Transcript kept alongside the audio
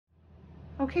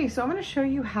Okay, so I'm gonna show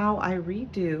you how I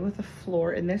redo the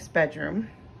floor in this bedroom.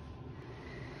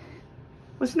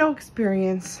 Was no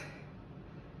experience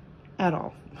at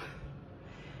all.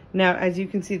 Now, as you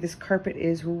can see, this carpet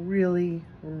is really,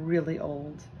 really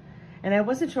old. And I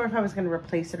wasn't sure if I was gonna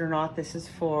replace it or not. This is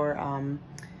for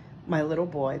my little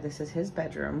boy. This is his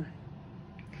bedroom.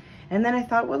 And then I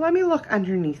thought, well, let me look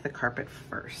underneath the carpet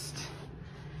first.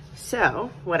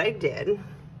 So what I did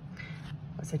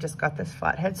was I just got this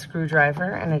flathead screwdriver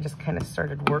and I just kind of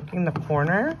started working the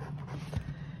corner.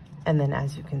 And then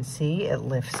as you can see, it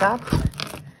lifts up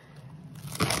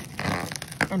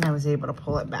and I was able to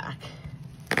pull it back.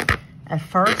 At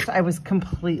first, I was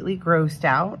completely grossed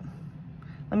out.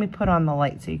 Let me put on the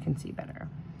light so you can see better.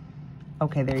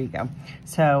 Okay, there you go.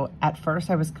 So at first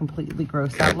I was completely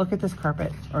grossed out. Look at this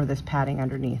carpet or this padding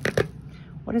underneath.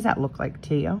 What does that look like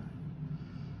to you?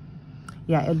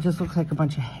 Yeah, it just looks like a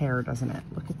bunch of hair, doesn't it?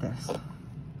 Look at this.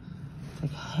 It's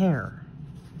like hair.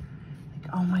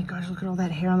 Like, oh my gosh, look at all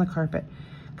that hair on the carpet.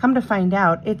 Come to find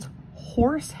out, it's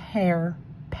horsehair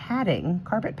padding,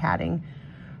 carpet padding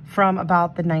from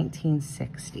about the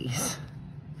 1960s.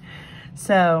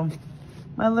 So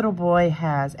my little boy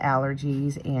has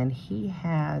allergies and he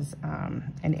has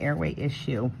an airway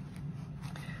issue.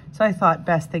 So I thought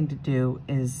best thing to do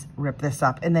is rip this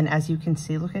up. And then as you can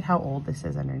see, look at how old this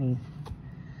is underneath.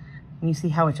 And you see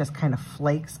how it just kind of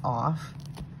flakes off.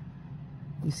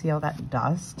 You see all that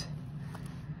dust?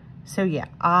 So yeah,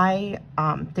 I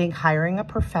think hiring a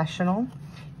professional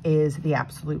is the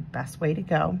absolute best way to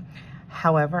go.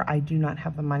 However, I do not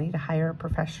have the money to hire a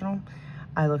professional.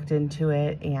 I looked into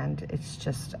it and it's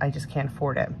just, I just can't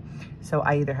afford it. So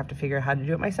I either have to figure out how to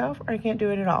do it myself or I can't do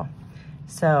it at all.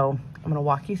 So I'm gonna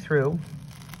walk you through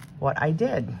what I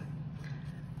did.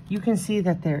 You can see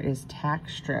that there is tack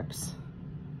strips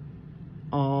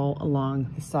all along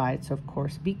the side. So of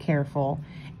course, be careful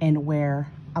and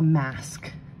wear a mask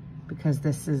because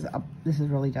this is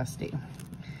really dusty.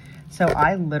 So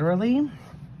I literally,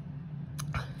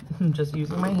 I'm just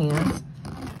using my hands.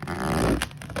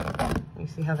 You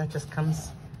see how that just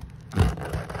comes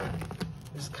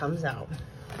out.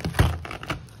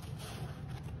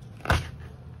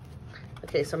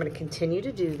 Okay, so I'm gonna continue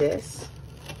to do this.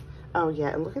 Oh yeah,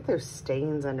 and look at those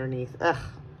stains underneath. Ugh.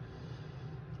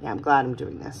 Yeah, I'm glad I'm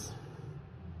doing this.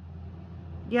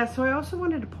 Yeah, so I also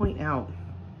wanted to point out,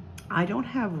 I don't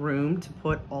have room to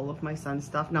put all of my son's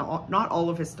stuff. Now, not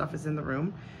all of his stuff is in the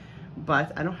room,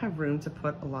 but I don't have room to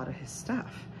put a lot of his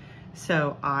stuff.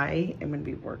 So I am gonna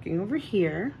be working over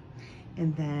here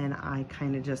and then I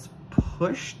kind of just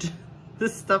pushed the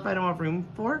stuff I don't have room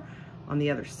for on the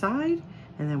other side.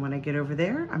 And then when I get over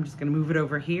there, I'm just gonna move it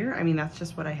over here. I mean, that's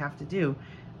just what I have to do.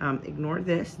 Ignore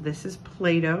this. This is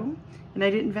Play-Doh and I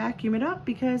didn't vacuum it up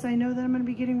because I know that I'm gonna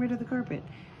be getting rid of the carpet.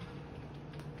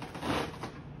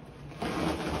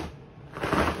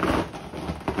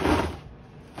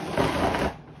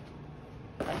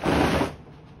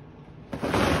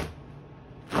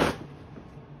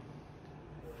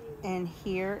 And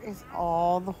here is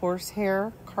all the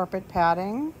horsehair carpet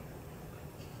padding.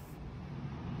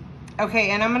 Okay,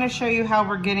 and I'm gonna show you how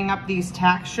we're getting up these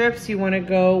tack strips. You wanna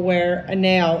go where a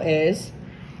nail is,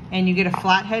 and you get a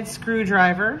flathead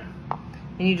screwdriver,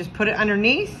 and you just put it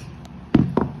underneath,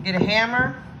 get a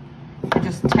hammer, and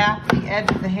just tap the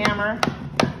edge of the hammer.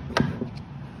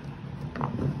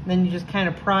 Then you just kind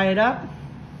of pry it up.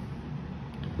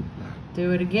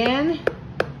 Do it again.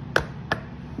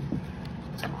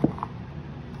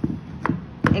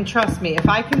 And trust me, if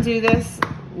I can do this,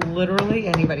 literally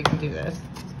anybody can do this.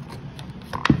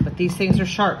 But these things are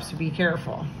sharp, so be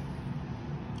careful.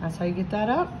 That's how you get that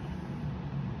up.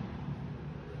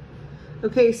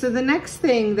 Okay, so the next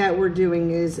thing that we're doing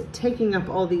is taking up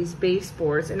all these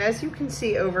baseboards. And as you can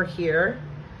see over here,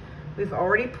 we've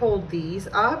already pulled these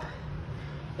up.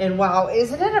 And wow,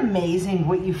 isn't it amazing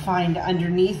what you find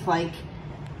underneath like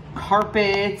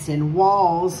carpets and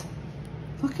walls?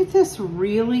 Look at this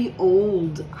really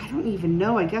old, I don't even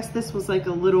know, I guess this was like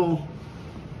a little,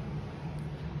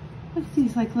 look at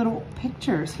these like little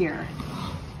pictures here.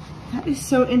 That is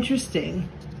so interesting.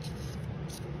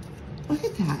 Look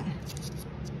at that.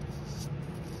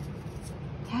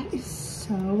 That is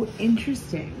so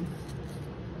interesting.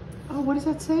 Oh, what does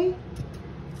that say?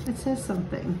 It says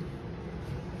something.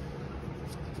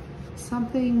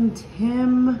 Something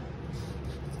Tim.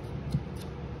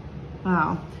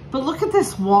 Wow. But look at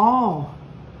this wall.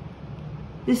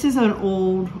 This is an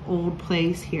old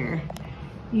place here.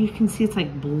 You can see it's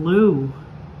like blue.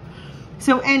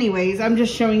 So anyways, I'm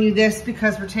just showing you this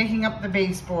because we're taking up the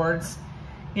baseboards.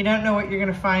 You don't know what you're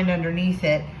gonna find underneath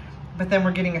it. but then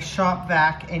we're getting a shop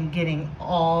vac and getting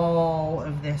all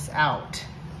of this out.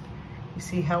 You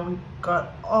see how we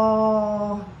got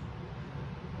all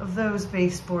of those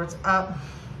baseboards up.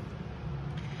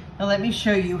 Now let me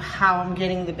show you how I'm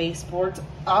getting the baseboards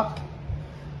up.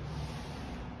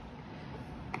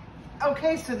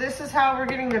 Okay, so this is how we're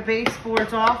getting the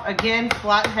baseboards off. Again,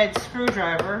 flathead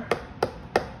screwdriver,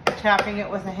 tapping it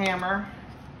with a hammer.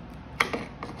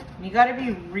 You gotta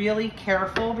be really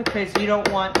careful because you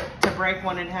don't want to break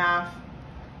one in half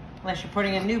unless you're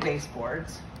putting in new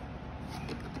baseboards.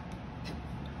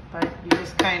 But you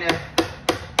just kind of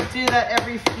do that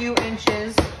every few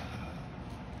inches.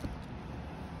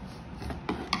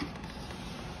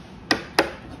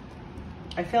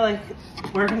 I feel like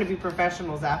we're gonna be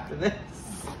professionals after this.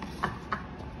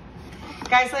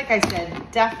 Guys, like I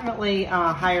said, definitely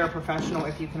hire a professional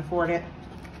if you can afford it.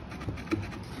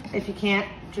 If you can't,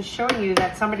 just showing you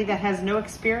that somebody that has no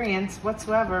experience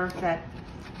whatsoever, that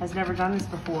has never done this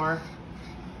before,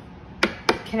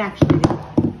 can actually do it.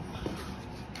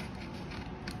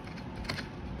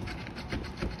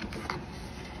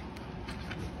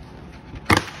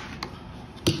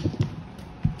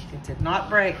 It did not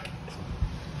break.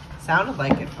 Sounded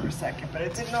like it for a second, but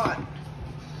it did not.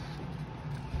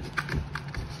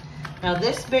 Now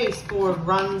this baseboard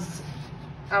runs,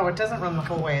 oh, it doesn't run the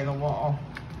whole way of the wall.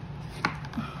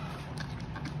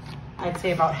 I'd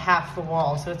say about half the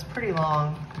wall, so it's pretty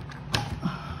long.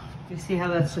 You see how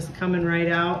that's just coming right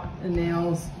out, the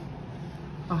nails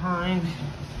behind.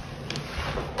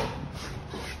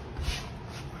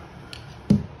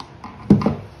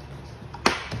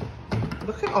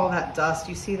 Look at all that dust.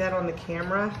 You see that on the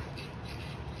camera?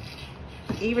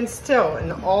 Even still,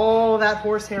 and all that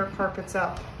horsehair carpet's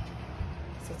up.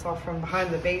 So it's all from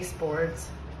behind the baseboards.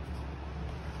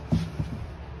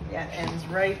 Yeah, it ends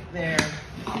right there.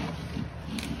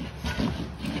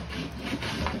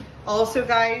 Also,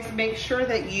 guys, make sure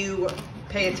that you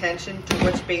pay attention to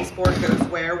which baseboard goes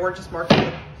where. We're just marking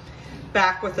the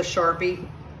back with a Sharpie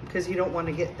because you don't want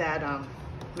to get that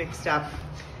mixed up.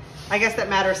 I guess that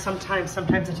matters sometimes.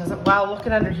 Sometimes it doesn't. Wow, look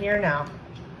at under here now.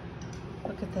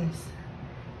 Look at this.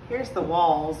 Here's the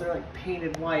walls. They're like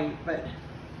painted white, but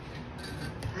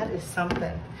that is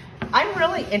something. I'm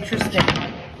really interested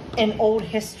in old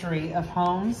history of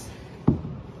homes.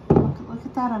 Look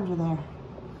at that under there.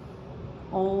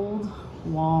 Old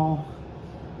wall.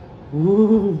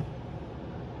 Ooh,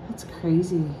 that's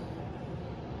crazy.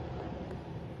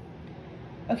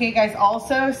 Okay guys,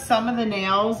 also some of the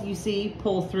nails you see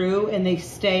pull through and they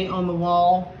stay on the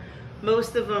wall.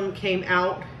 Most of them came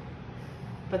out,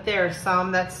 but there are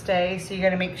some that stay, so you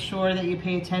gotta make sure that you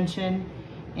pay attention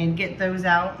and get those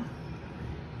out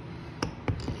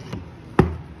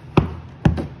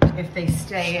if they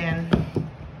stay in.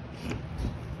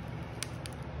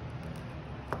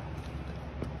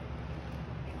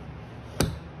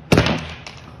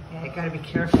 Gotta be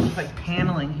careful with like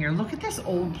paneling here. Look at this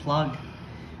old plug.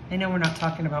 I know we're not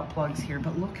talking about plugs here,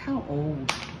 but look how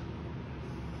old.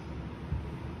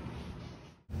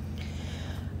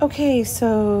 Okay,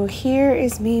 so here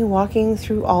is me walking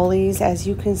through Ollie's. As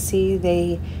you can see,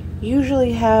 they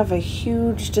usually have a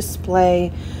huge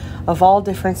display of all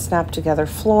different snap together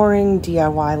flooring,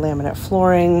 DIY laminate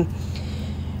flooring.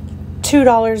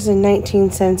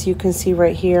 $2.19 you can see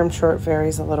right here. I'm sure it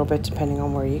varies a little bit depending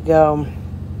on where you go.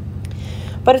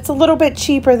 But it's a little bit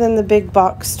cheaper than the big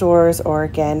box stores, or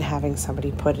again, having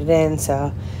somebody put it in.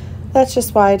 So that's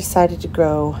just why I decided to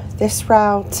go this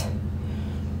route.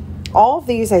 All of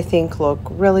these I think look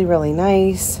really, really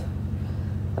nice.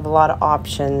 Have a lot of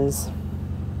options.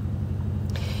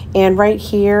 And right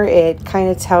here, it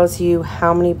kind of tells you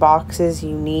how many boxes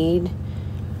you need,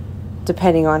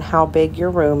 depending on how big your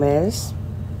room is.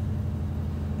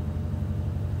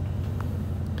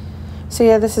 So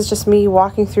yeah, this is just me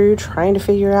walking through trying to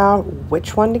figure out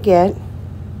which one to get.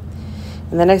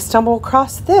 And then I stumble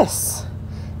across this.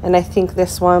 And I think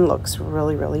this one looks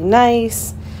really, really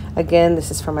nice. Again,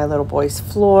 this is for my little boy's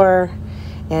floor.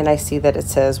 And I see that it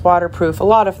says waterproof. A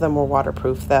lot of them were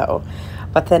waterproof though.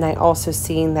 But then I also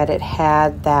seen that it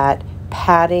had that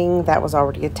padding that was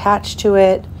already attached to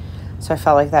it. So I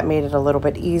felt like that made it a little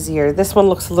bit easier. This one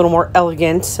looks a little more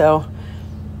elegant, so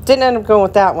didn't end up going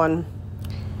with that one.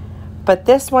 But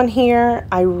this one here,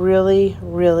 I really,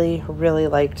 really, really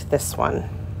liked this one.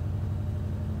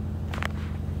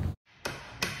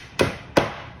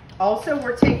 Also,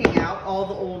 we're taking out all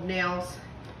the old nails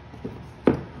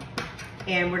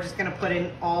and we're just gonna put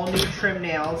in all new trim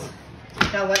nails.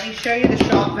 Now let me show you the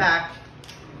shop vac.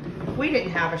 We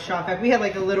didn't have a shop vac. We had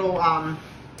like a little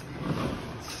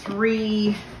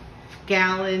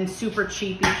 3-gallon super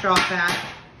cheapy shop vac.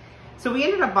 So we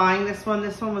ended up buying this one.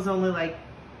 This one was only like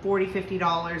 $40,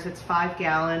 $50. It's 5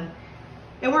 gallon.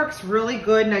 It works really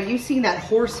good. Now you've seen that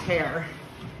horsehair.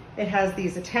 It has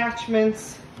these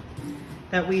attachments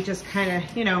that we just kind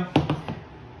of, you know,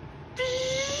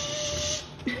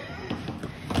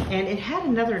 and it had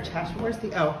another attachment. Where's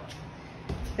the, oh,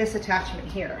 this attachment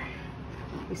here.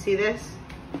 You see this?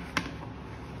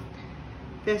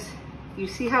 This, you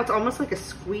see how it's almost like a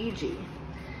squeegee.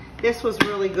 This was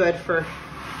really good for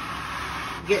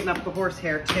getting up the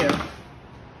horsehair too.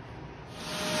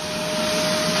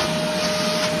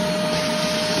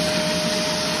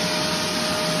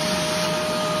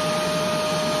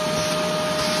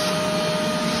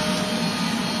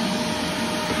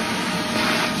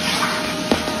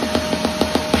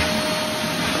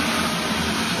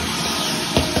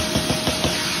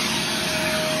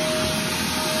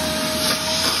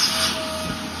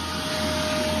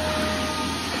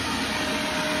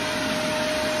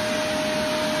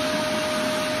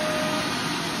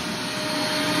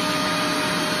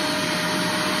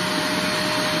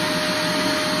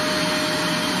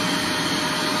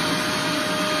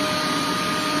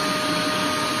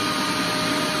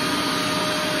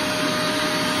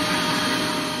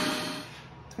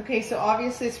 Okay, so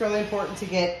obviously it's really important to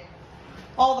get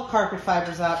all the carpet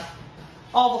fibers up,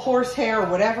 all the horsehair or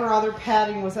whatever other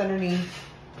padding was underneath.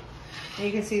 And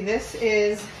you can see this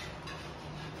is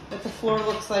what the floor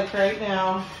looks like right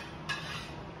now.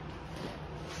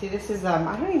 See, this is,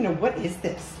 I don't even know, what is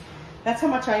this? That's how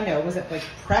much I know. Was it like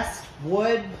pressed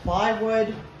wood,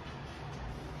 plywood,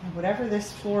 whatever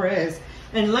this floor is?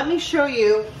 And let me show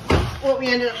you what we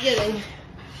ended up getting.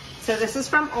 So this is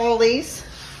from Ollie's.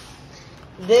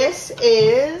 This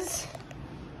is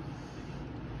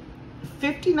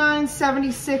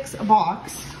 $59.76 a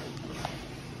box.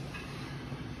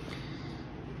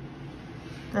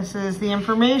 This is the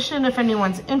information if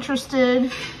anyone's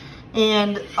interested.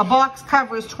 And a box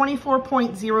covers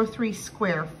 24.03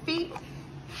 square feet.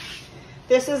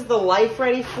 This is the Life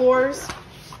Ready floors.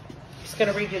 Just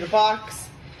gonna read you the box.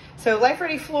 So Life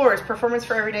Ready floors, performance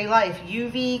for everyday life.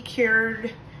 UV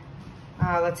cured,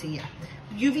 let's see, yeah.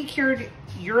 UV cured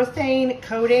urethane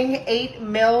coating, 8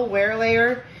 mil wear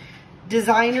layer,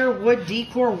 designer wood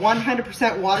decor,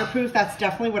 100% waterproof. That's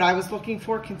definitely what I was looking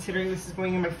for, considering this is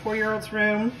going in my 4-year-old's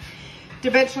room.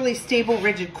 Dimensionally stable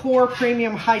rigid core,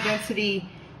 premium high density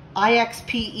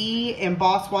IXPE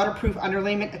embossed waterproof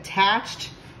underlayment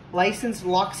attached, licensed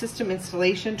lock system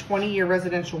installation, 20-year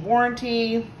residential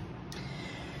warranty.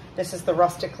 This is the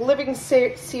rustic living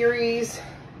series.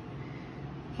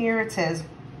 Here it says,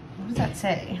 what does that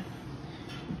say?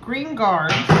 Green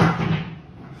Guard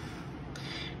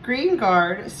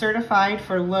certified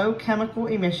for low chemical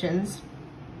emissions,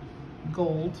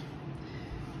 gold.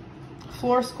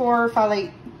 Floor score,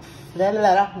 phthalate,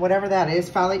 whatever that is,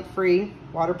 phthalate free,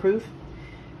 waterproof.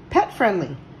 Pet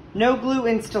friendly, no glue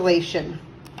installation.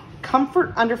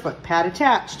 Comfort underfoot, pad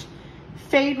attached.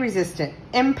 Fade resistant,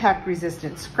 impact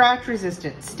resistant, scratch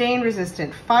resistant, stain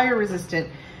resistant, fire resistant,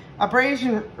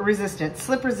 abrasion resistant,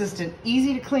 slip resistant,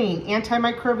 easy to clean,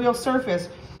 antimicrobial surface,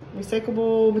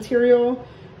 recyclable material,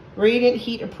 radiant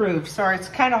heat approved. Sorry, it's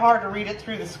kind of hard to read it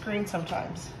through the screen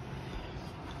sometimes.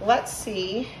 Let's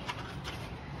see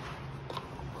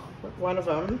what one of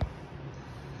them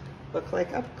look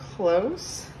like up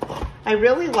close. I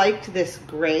really liked this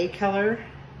gray color.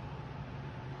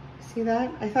 See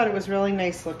that? I thought it was really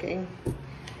nice looking.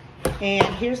 And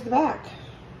here's the back.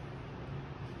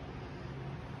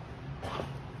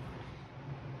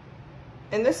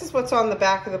 And this is what's on the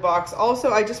back of the box.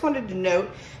 Also, I just wanted to note,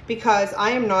 because I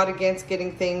am not against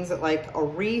getting things at like a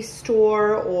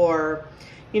restore or,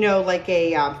 you know, like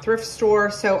a thrift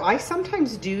store. So I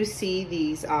sometimes do see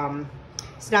these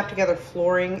snap together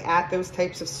flooring at those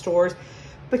types of stores.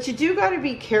 But you do gotta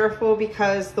be careful,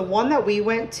 because the one that we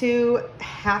went to,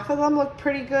 half of them look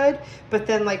pretty good, but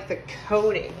then like the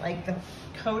coating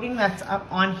that's up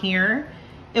on here,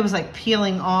 it was like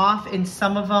peeling off, and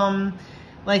some of them,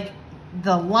 like,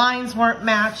 the lines weren't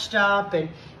matched up. And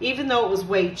even though it was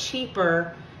way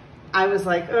cheaper, I was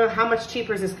like, oh, how much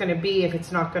cheaper is this gonna be if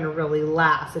it's not gonna really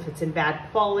last, if it's in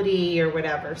bad quality or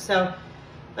whatever. So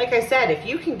like I said, if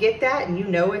you can get that and you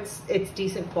know it's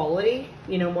decent quality,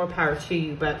 you know, more power to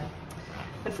you. But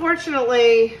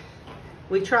unfortunately,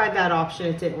 we tried that option,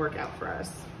 it didn't work out for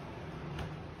us.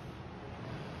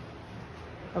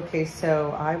 Okay,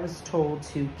 so I was told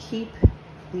to keep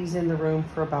these in the room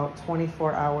for about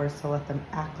 24 hours to let them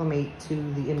acclimate to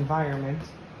the environment.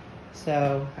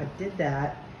 So I did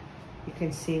that. You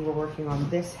can see we're working on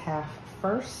this half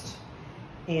first,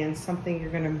 and something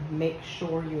you're gonna make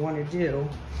sure you wanna do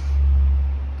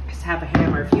just have a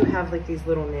hammer. If you have like these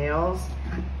little nails,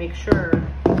 make sure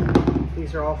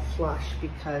these are all flush,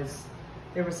 because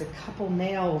there was a couple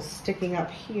nails sticking up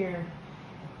here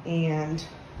and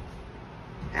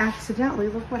accidentally,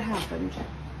 look what happened.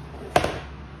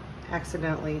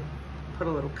 Accidentally put a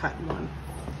little cut in one.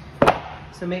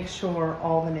 So make sure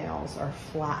all the nails are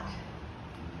flat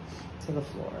to the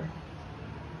floor.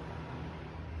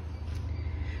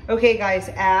 Okay guys,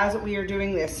 as we are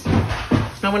doing this,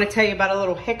 I want to tell you about a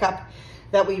little hiccup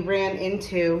that we ran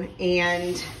into,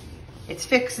 and it's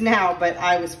fixed now, but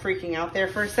I was freaking out there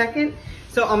for a second.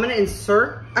 So I'm going to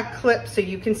insert a clip so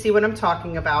you can see what I'm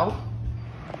talking about.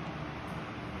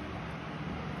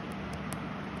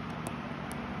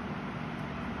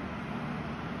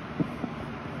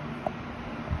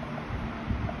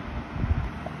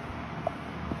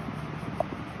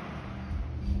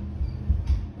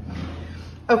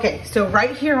 Okay, so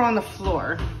right here on the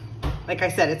floor, like I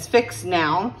said, it's fixed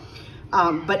now,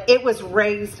 but it was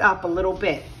raised up a little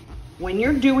bit. When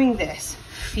you're doing this,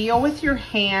 feel with your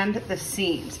hand the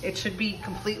seams. It should be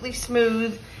completely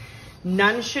smooth.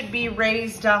 None should be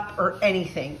raised up or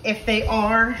anything. If they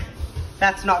are,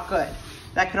 that's not good.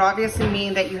 That could obviously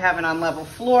mean that you have an unlevel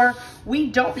floor. We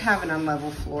don't have an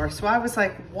unlevel floor, so I was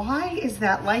like, why is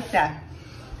that like that?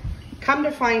 Come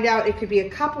to find out, it could be a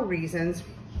couple reasons.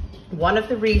 One of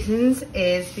the reasons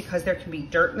is because there can be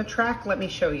dirt in the track. Let me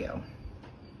show you.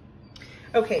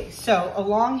 Okay, so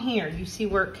along here, you see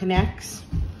where it connects?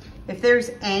 If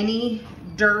there's any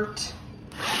dirt,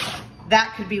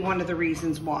 that could be one of the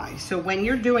reasons why. So when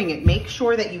you're doing it, make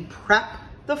sure that you prep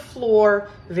the floor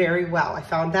very well. I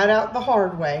found that out the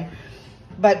hard way,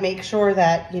 but make sure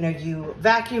that, you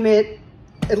vacuum it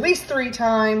at least 3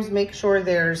 times. Make sure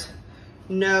there's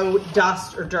no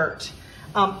dust or dirt.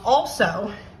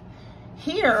 Also,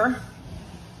 here,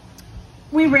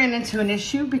 we ran into an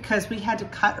issue because we had to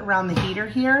cut around the heater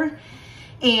here,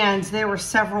 and there were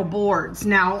several boards.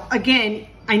 Now, again,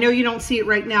 I know you don't see it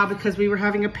right now because we were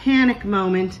having a panic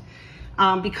moment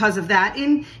because of that.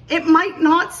 And it might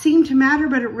not seem to matter,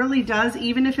 but it really does,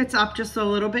 even if it's up just a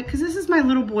little bit, because this is my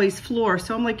little boy's floor.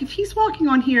 So I'm like, if he's walking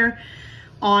on here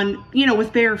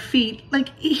with bare feet, like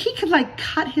he could like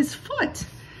cut his foot.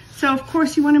 So of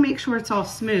course you want to make sure it's all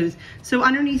smooth. So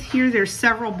underneath here, there's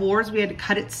several boards. We had to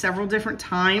cut it several different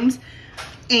times.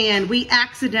 And we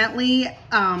accidentally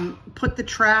put the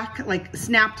track, like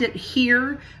snapped it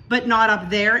here, but not up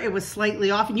there. It was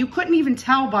slightly off. And you couldn't even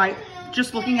tell by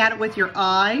just looking at it with your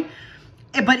eye.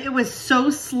 But it was so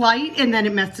slight, and then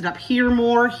it messed it up here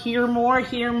more, here more,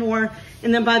 here more.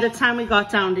 And then by the time we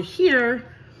got down to here,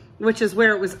 which is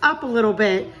where it was up a little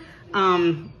bit,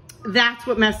 that's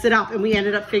what messed it up, and we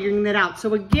ended up figuring that out.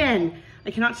 So again,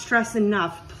 I cannot stress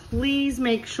enough, please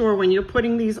make sure when you're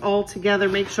putting these all together,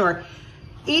 make sure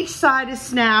each side is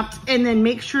snapped, and then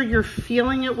make sure you're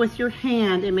feeling it with your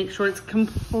hand and make sure it's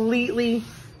completely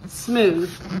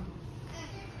smooth.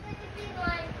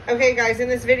 Okay guys, in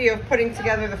this video of putting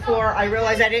together the floor, I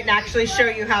realized I didn't actually show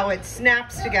you how it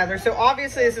snaps together. So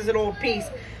obviously this is an old piece,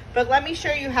 but let me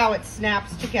show you how it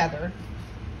snaps together.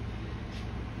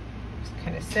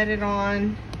 Kind of set it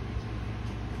on,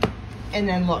 and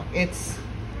then look,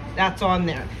 that's on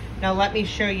there. Now let me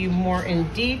show you more in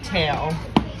detail.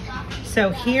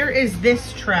 So here is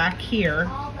this track here.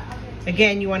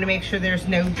 Again, you want to make sure there's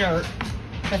no dirt,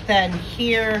 but then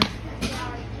here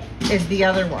is the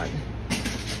other one.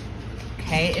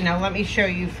 Okay, and now let me show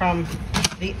you from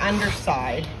the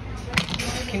underside.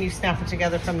 Can you snap it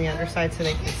together from the underside so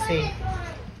they can see?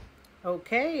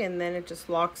 Okay, and then it just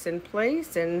locks in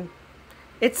place, and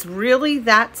it's really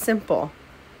that simple.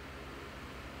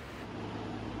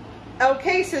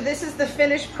 Okay, so this is the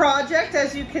finished project.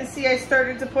 As you can see, I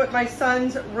started to put my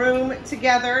son's room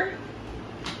together.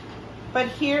 But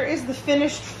here is the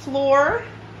finished floor.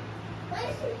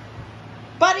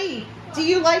 Buddy, do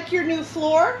you like your new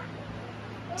floor?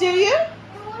 Do you?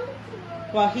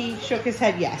 Well, he shook his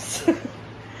head yes.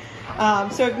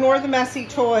 So ignore the messy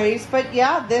toys. But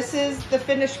yeah, this is the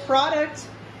finished product.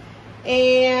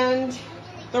 And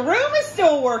the room is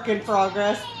still a work in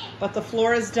progress, but the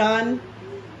floor is done,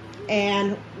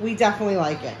 and we definitely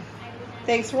like it.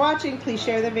 Thanks for watching. Please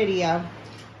share the video.